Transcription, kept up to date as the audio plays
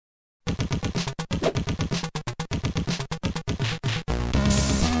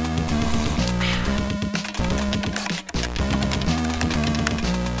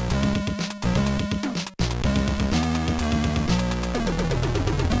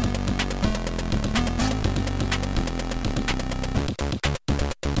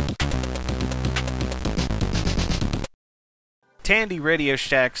Tandy Radio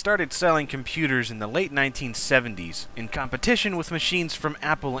Shack started selling computers in the late 1970s in competition with machines from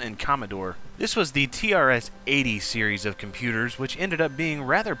Apple and Commodore. This was the TRS-80 series of computers, which ended up being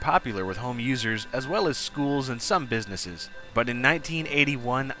rather popular with home users as well as schools and some businesses. But in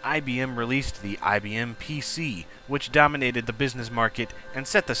 1981, IBM released the IBM PC, which dominated the business market and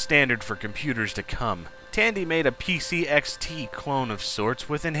set the standard for computers to come. Tandy made a PC XT clone of sorts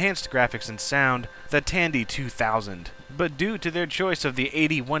with enhanced graphics and sound, the Tandy 2000. But due to their choice of the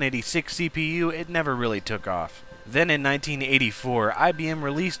 8186 CPU, it never really took off. Then in 1984, IBM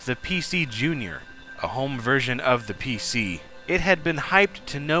released the PCjr, a home version of the PC. It had been hyped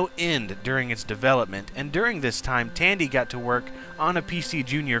to no end during its development, and during this time Tandy got to work on a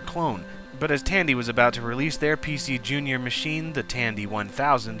PCjr clone. But as Tandy was about to release their PCjr machine, the Tandy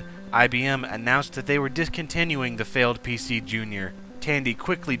 1000, IBM announced that they were discontinuing the failed PCjr. Tandy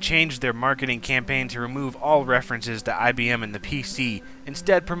quickly changed their marketing campaign to remove all references to IBM and the PC,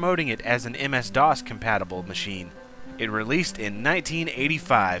 instead promoting it as an MS-DOS compatible machine. It released in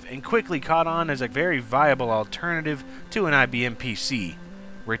 1985 and quickly caught on as a very viable alternative to an IBM PC,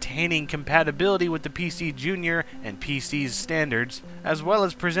 retaining compatibility with the PCjr and PC's standards, as well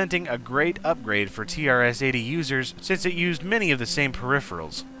as presenting a great upgrade for TRS-80 users since it used many of the same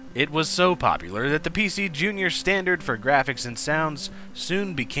peripherals. It was so popular that the PCjr standard for graphics and sounds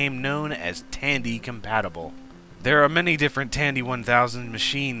soon became known as Tandy compatible. There are many different Tandy 1000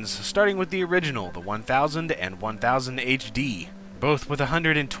 machines, starting with the original, the 1000 and 1000 HD, both with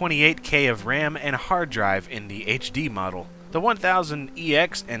 128K of RAM and hard drive in the HD model. The 1000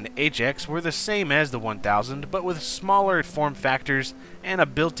 EX and HX were the same as the 1000, but with smaller form factors and a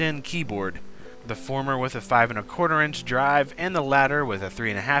built-in keyboard. The former with a 5 1/4 inch drive, and the latter with a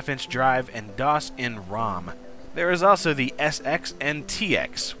 3 1/2 inch drive and DOS in ROM. There is also the SX and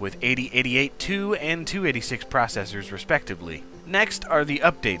TX with 8088-2 and 286 processors respectively. Next are the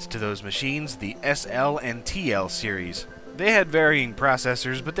updates to those machines, the SL and TL series. They had varying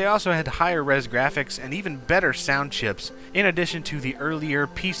processors, but they also had higher res graphics and even better sound chips, in addition to the earlier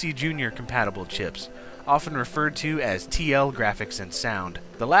PCjr compatible chips, often referred to as TL graphics and sound.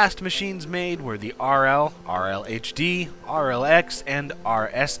 The last machines made were the RL, RLHD, RLX, and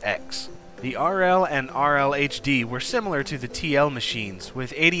RSX. The RL and RLHD were similar to the TL machines,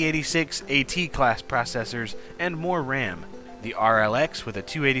 with 8086 AT class processors and more RAM. The RLX with a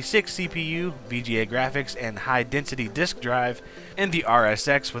 286 CPU, VGA graphics, and high-density disk drive, and the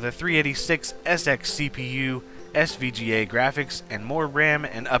RSX with a 386 SX CPU, SVGA graphics, and more RAM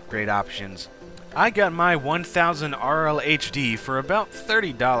and upgrade options. I got my 1000 RLHD for about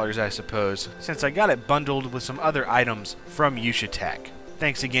 $30, I suppose, since I got it bundled with some other items from Yushatak.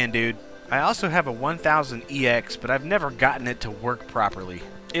 Thanks again, dude. I also have a 1000 EX, but I've never gotten it to work properly.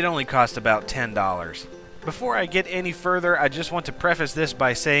 It only cost about $10. Before I get any further, I just want to preface this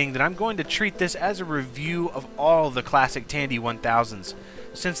by saying that I'm going to treat this as a review of all the classic Tandy 1000s,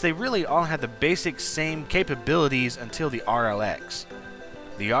 since they really all had the basic same capabilities until the RLX.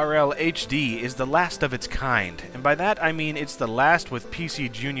 The RLHD is the last of its kind, and by that I mean it's the last with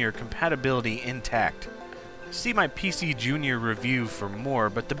PCjr compatibility intact. See my PCjr review for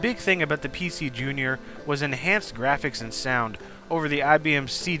more, but the big thing about the PCjr was enhanced graphics and sound over the IBM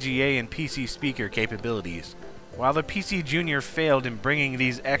CGA and PC speaker capabilities. While the PCjr failed in bringing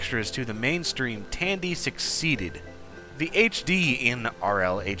these extras to the mainstream, Tandy succeeded. The HD in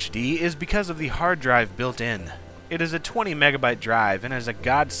RLHD is because of the hard drive built in. It is a 20 megabyte drive and is a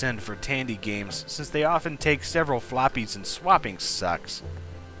godsend for Tandy games since they often take several floppies and swapping sucks.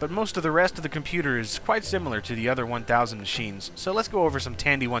 But most of the rest of the computer is quite similar to the other 1000 machines, so let's go over some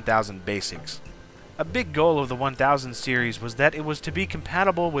Tandy 1000 basics. A big goal of the 1000 series was that it was to be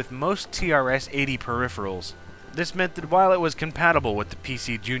compatible with most TRS-80 peripherals. This meant that while it was compatible with the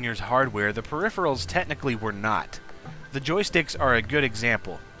PCjr's hardware, the peripherals technically were not. The joysticks are a good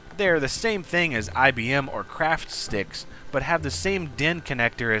example. They are the same thing as IBM or Craft sticks, but have the same DIN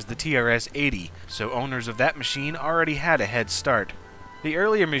connector as the TRS-80, so owners of that machine already had a head start. The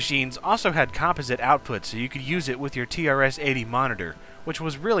earlier machines also had composite output, so you could use it with your TRS-80 monitor, which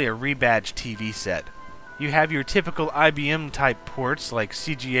was really a rebadged TV set. You have your typical IBM type ports like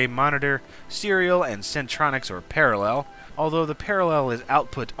CGA monitor, serial, and Centronics or parallel, although the parallel is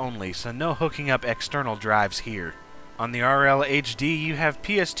output only, so no hooking up external drives here. On the RLHD, you have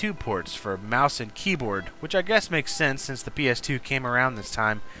PS2 ports for mouse and keyboard, which I guess makes sense since the PS2 came around this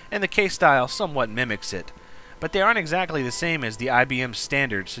time, and the case style somewhat mimics it. But they aren't exactly the same as the IBM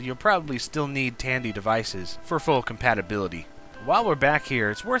standard, so you'll probably still need Tandy devices for full compatibility. While we're back here,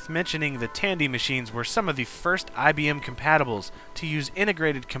 it's worth mentioning the Tandy machines were some of the first IBM compatibles to use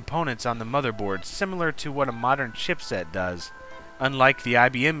integrated components on the motherboard, similar to what a modern chipset does. unlike the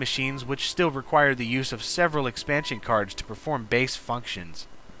IBM machines, which still require the use of several expansion cards to perform base functions.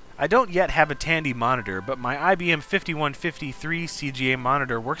 I don't yet have a Tandy monitor, but my IBM 5153 CGA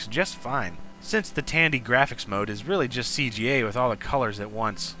monitor works just fine, since the Tandy graphics mode is really just CGA with all the colors at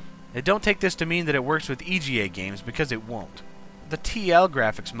once. And don't take this to mean that it works with EGA games, because it won't. The TL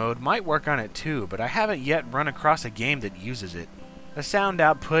graphics mode might work on it too, but I haven't yet run across a game that uses it. The sound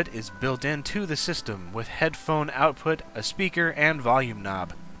output is built into the system, with headphone output, a speaker, and volume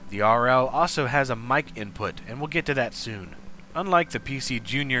knob. The RL also has a mic input, and we'll get to that soon. Unlike the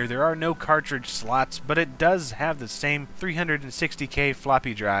PCjr, there are no cartridge slots, but it does have the same 360K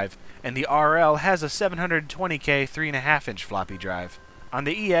floppy drive, and the RL has a 720K 3.5-inch floppy drive. On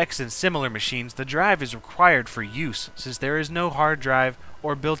the EX and similar machines, the drive is required for use, since there is no hard drive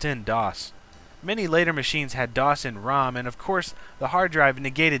or built-in DOS. Many later machines had DOS and ROM, and of course, the hard drive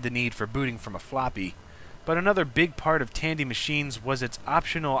negated the need for booting from a floppy. But another big part of Tandy machines was its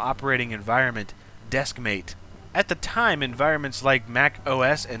optional operating environment, Deskmate. At the time, environments like Mac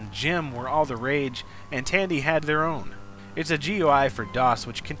OS and Gem were all the rage, and Tandy had their own. It's a GUI for DOS,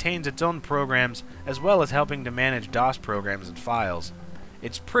 which contains its own programs, as well as helping to manage DOS programs and files.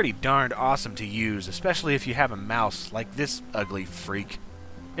 It's pretty darned awesome to use, especially if you have a mouse, like this ugly freak.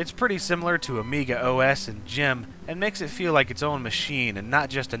 It's pretty similar to Amiga OS and Gem, and makes it feel like its own machine and not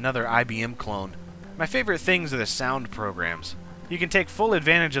just another IBM clone. My favorite things are the sound programs. You can take full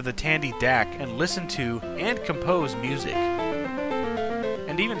advantage of the Tandy DAC and listen to and compose music.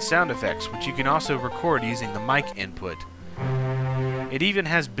 And even sound effects, which you can also record using the mic input. It even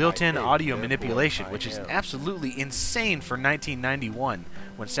has built-in audio manipulation, which is absolutely insane for 1991,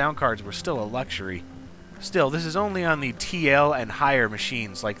 when sound cards were still a luxury. Still, this is only on the TL and higher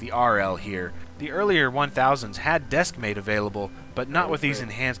machines like the RL here. The earlier 1000s had Deskmate available, but not with these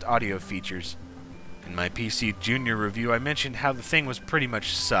enhanced audio features. In my PCjr review, I mentioned how the thing was pretty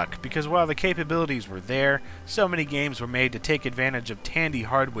much suck, because while the capabilities were there, so many games were made to take advantage of Tandy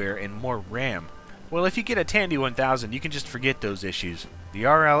hardware and more RAM. Well, if you get a Tandy 1000, you can just forget those issues. The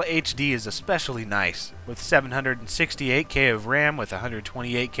RL HD is especially nice, with 768K of RAM with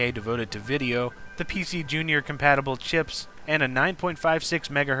 128K devoted to video, the PCjr compatible chips, and a 9.56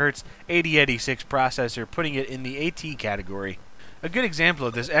 MHz 8086 processor, putting it in the AT category. A good example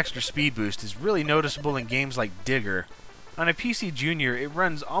of this extra speed boost is really noticeable in games like Digger. On a PCjr, it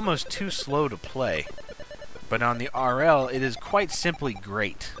runs almost too slow to play, but on the RL, it is quite simply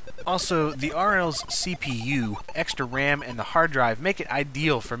great. Also, the RL's CPU, extra RAM, and the hard drive make it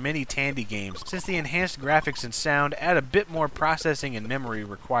ideal for many Tandy games, since the enhanced graphics and sound add a bit more processing and memory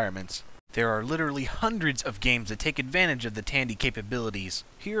requirements. There are literally hundreds of games that take advantage of the Tandy capabilities.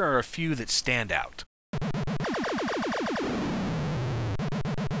 Here are a few that stand out.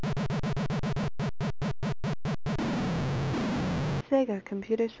 Sega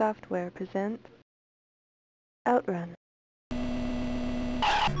Computer Software presents Outrun.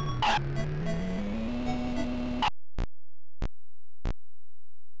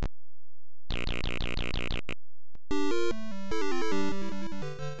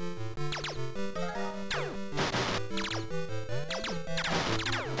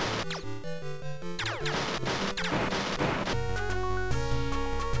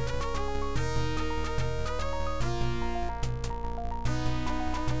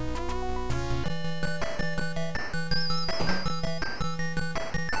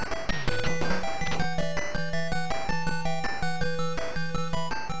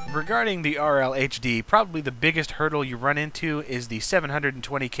 Regarding the RL HD, probably the biggest hurdle you run into is the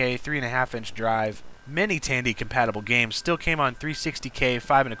 720K 3.5-inch drive. Many Tandy-compatible games still came on 360K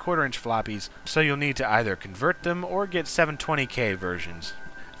 5.25-inch floppies, so you'll need to either convert them or get 720K versions.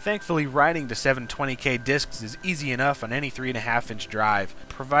 Thankfully, writing to 720K discs is easy enough on any 3.5-inch drive,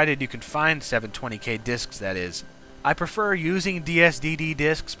 provided you can find 720K discs, that is. I prefer using DSDD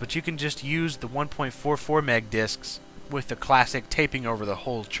discs, but you can just use the 1.44 meg discs, with the classic taping over the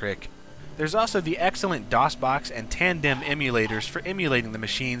hole trick. There's also the excellent DOSBox and Tandem emulators for emulating the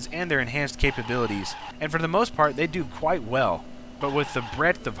machines and their enhanced capabilities, and for the most part they do quite well. But with the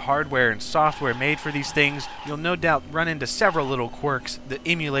breadth of hardware and software made for these things, you'll no doubt run into several little quirks that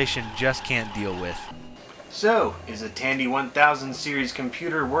emulation just can't deal with. So, is a Tandy 1000 series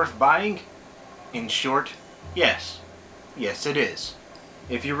computer worth buying? In short, yes. Yes, it is.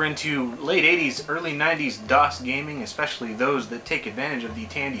 If you're into late 80s, early 90s DOS gaming, especially those that take advantage of the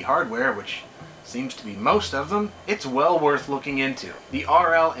Tandy hardware, which seems to be most of them, it's well worth looking into. The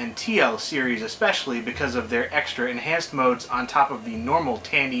RL and TL series especially, because of their extra enhanced modes on top of the normal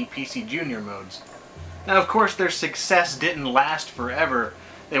Tandy PCjr modes. Now of course their success didn't last forever.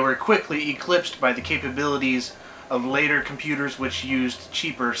 They were quickly eclipsed by the capabilities of later computers which used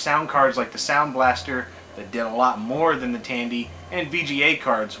cheaper sound cards like the Sound Blaster that did a lot more than the Tandy, and VGA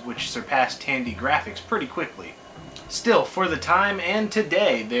cards which surpassed Tandy graphics pretty quickly. Still, for the time and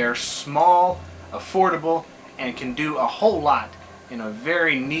today, they're small, affordable, and can do a whole lot in a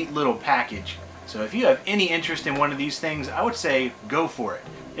very neat little package. So if you have any interest in one of these things, I would say go for it.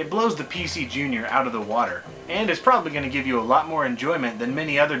 It blows the PCjr out of the water, and is probably going to give you a lot more enjoyment than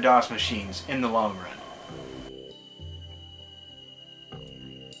many other DOS machines in the long run.